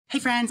Hey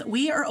friends,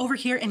 we are over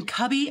here in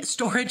Cubby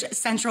Storage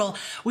Central.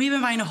 We've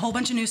been buying a whole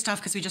bunch of new stuff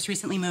because we just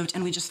recently moved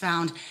and we just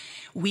found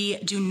we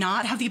do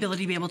not have the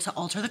ability to be able to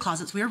alter the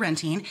closets we are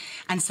renting.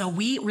 And so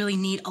we really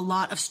need a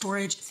lot of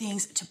storage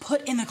things to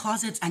put in the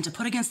closets and to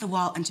put against the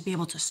wall and to be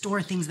able to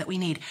store things that we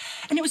need.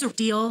 And it was a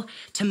deal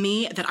to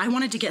me that I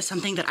wanted to get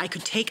something that I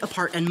could take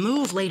apart and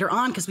move later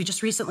on because we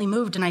just recently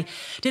moved and I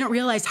didn't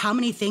realize how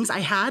many things I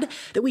had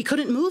that we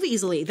couldn't move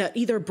easily, that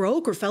either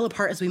broke or fell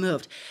apart as we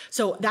moved.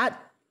 So that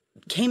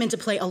came into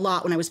play a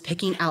lot when I was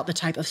picking out the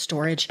type of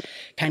storage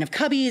kind of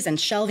cubbies and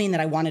shelving that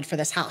I wanted for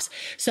this house.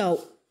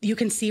 So you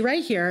can see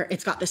right here,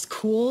 it's got these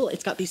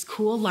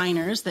cool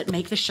liners that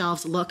make the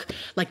shelves look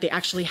like they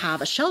actually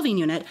have a shelving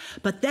unit,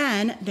 but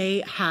then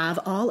they have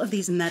all of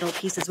these metal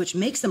pieces, which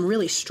makes them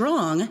really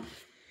strong,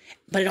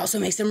 but it also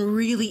makes them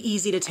really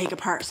easy to take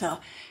apart. So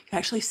you can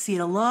actually see it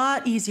a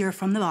lot easier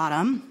from the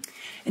bottom.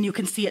 And you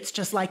can see it's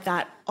just like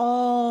that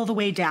all the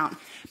way down.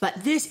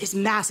 But this is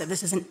massive.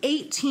 This is an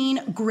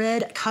 18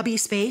 grid cubby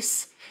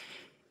space.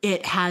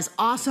 It has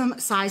awesome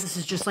size. This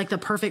is just like the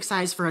perfect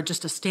size for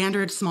just a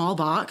standard small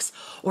box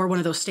or one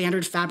of those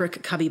standard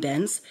fabric cubby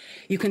bins.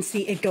 You can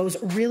see it goes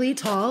really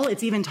tall.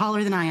 It's even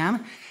taller than I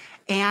am.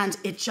 And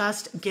it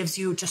just gives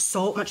you just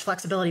so much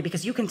flexibility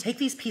because you can take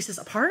these pieces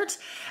apart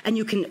and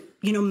you can,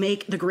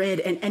 make the grid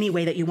in any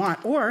way that you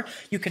want. Or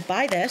you could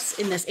buy this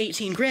in this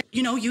 18 grid,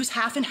 use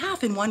half and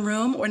half in one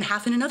room or in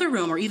half in another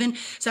room, or even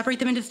separate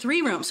them into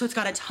 3 rooms. So it's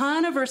got a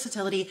ton of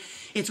versatility.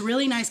 It's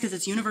really nice because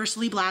it's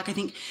universally black. I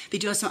think they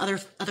do have some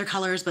other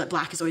colors, but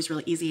black is always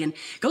really easy and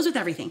goes with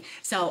everything.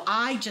 So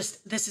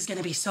this is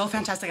gonna be so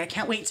fantastic. I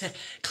can't wait to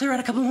clear out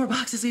a couple more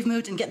boxes we've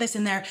moved and get this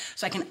in there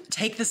so I can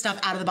take the stuff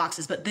out of the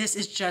boxes. But this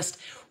is just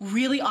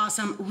really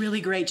awesome,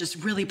 really great,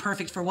 just really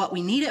perfect for what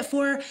we need it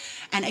for.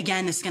 And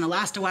again, this is gonna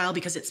last a while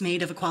because it's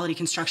made of a quality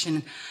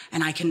construction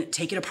and I can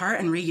take it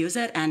apart and reuse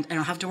it and I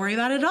don't have to worry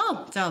about it at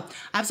all. So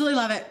absolutely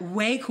love it.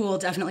 Way cool.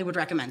 Definitely would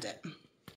recommend it.